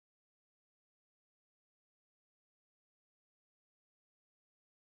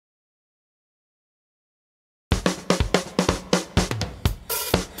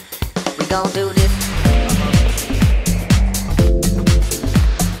gon' do this.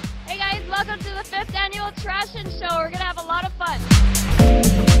 Hey guys, welcome to the 5th Annual Trashion Show. We're gonna have a lot of fun.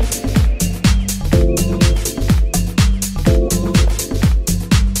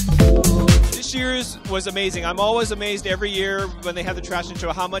 This year's was amazing. I'm always amazed every year when they have the Trashion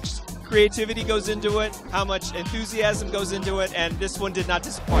Show how much creativity goes into it, how much enthusiasm goes into it, and this one did not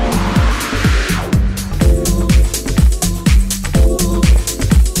disappoint.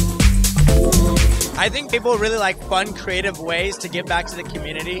 I think people really like fun, creative ways to give back to the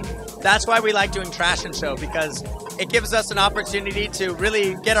community. That's why we like doing Trashion Show, because it gives us an opportunity to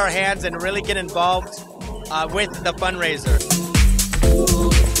really get our hands and really get involved with the fundraiser.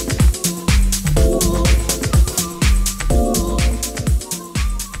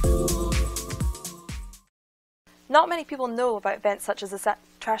 Not many people know about events such as the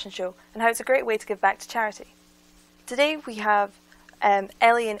Trashion Show and how it's a great way to give back to charity. Today we have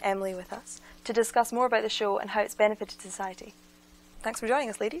Elly and Emily with us to discuss more about the show and how it's benefited society. Thanks for joining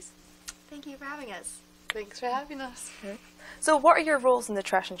us, ladies. Thank you for having us. Thanks for having us. Okay. So what are your roles in the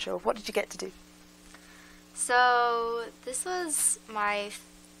Trashion Show? What did you get to do? So this was my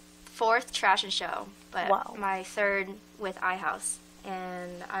 4th Trashion Show, but wow. My 3rd with iHouse,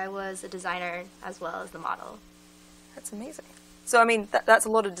 and I was a designer as well as the model. That's amazing. So I mean, that's a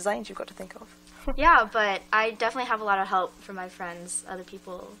lot of designs you've got to think of. Yeah, but I definitely have a lot of help from my friends, other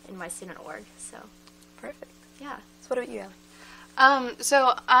people in my student org, so. Perfect. Yeah. So what about you, Elly?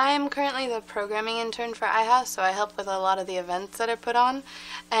 So I'm currently the programming intern for iHouse, so I help with a lot of the events that are put on.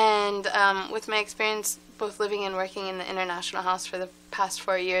 And with my experience both living and working in the International House for the past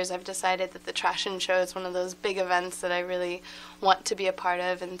 4 years, I've decided that the Trashion Show is one of those big events that I really want to be a part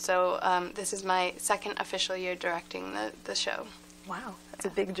of. And so this is my 2nd official year directing the show. Wow, that's a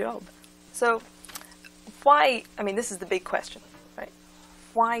big job. So why, I mean, this is the big question, right?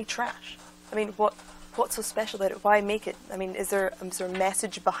 Why trash? I mean, what's so special about it? Why make it? I mean, is there a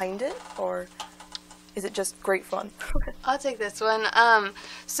message behind it, or is it just great fun? I'll take this one.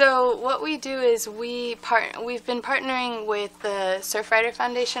 So what we do is we've been partnering with the Surfrider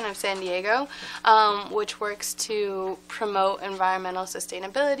Foundation of San Diego, which works to promote environmental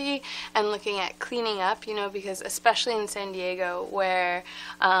sustainability and looking at cleaning up, you know, because especially in San Diego where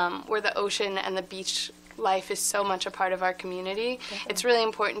the ocean and the beach life is so much a part of our community, it's really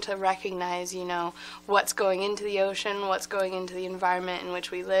important to recognize, you know, what's going into the ocean, what's going into the environment in which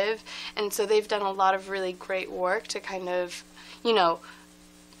we live. And so they've done a lot of really great work to kind of, you know,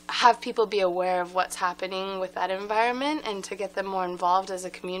 have people be aware of what's happening with that environment and to get them more involved as a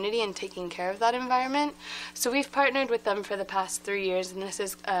community and taking care of that environment. So we've partnered with them for the past 3 years, and this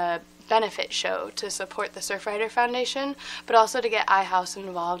is a benefit show to support the Surfrider Foundation, but also to get iHouse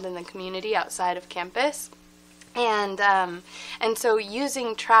involved in the community outside of campus. And so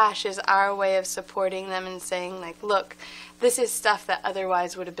using trash is our way of supporting them and saying, like, look, this is stuff that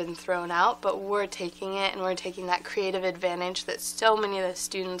otherwise would have been thrown out, but we're taking it and we're taking that creative advantage that so many of the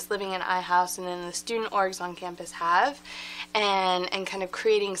students living in iHouse and in the student orgs on campus have, and kind of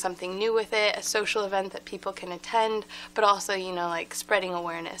creating something new with it, a social event that people can attend, but also, you know, like spreading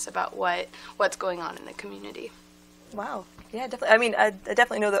awareness about what's going on in the community. Wow. Yeah, definitely. I mean, I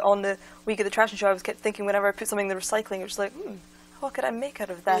definitely know that on the week of the Trashion Show, I was kept thinking whenever I put something in the recycling, it was like, what could I make out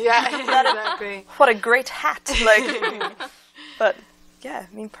of that? Yeah, exactly. What a great hat. Like, but yeah,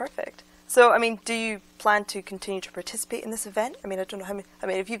 I mean, perfect. So, I mean, do you plan to continue to participate in this event? I mean, I don't know how many. I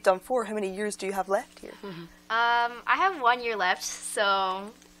mean, if you've done 4, how many years do you have left here? I have 1 year left,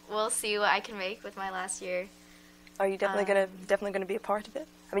 so we'll see what I can make with my last year. Are you definitely gonna be a part of it?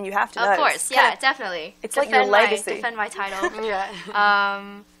 I mean, you have to. Of course, yeah, definitely. It's like your legacy. Defend my title. Yeah.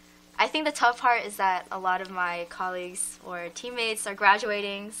 I think the tough part is that a lot of my colleagues or teammates are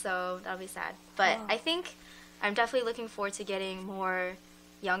graduating, so that'll be sad. But I think I'm definitely looking forward to getting more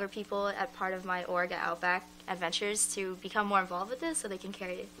younger people at part of my org at Outback Adventures to become more involved with this so they can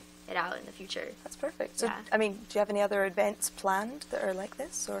carry it out in the future. That's perfect. So, I mean, do you have any other events planned that are like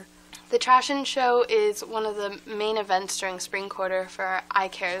this, or? The Trashion Show is one of the main events during spring quarter for our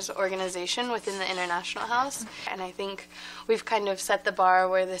iCares organization within the International House. And I think we've kind of set the bar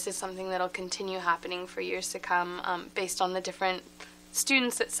where this is something that will continue happening for years to come based on the different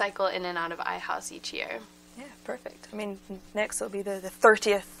students that cycle in and out of iHouse each year. Yeah, perfect. I mean, next it'll be the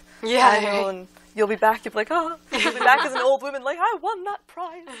 30th annual, and you'll be back. You'll be like, oh, you'll be back as an old woman, like, I won that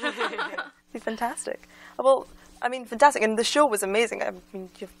prize. It'll be fantastic. Well, I mean, fantastic. And the show was amazing. I mean,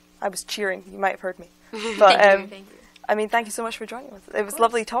 I was cheering. You might have heard me. But, thank you. I mean, thank you so much for joining us. It was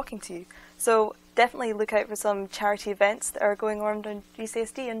lovely talking to you. So definitely look out for some charity events that are going on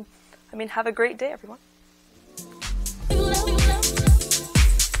UCSD. And, I mean, have a great day, everyone.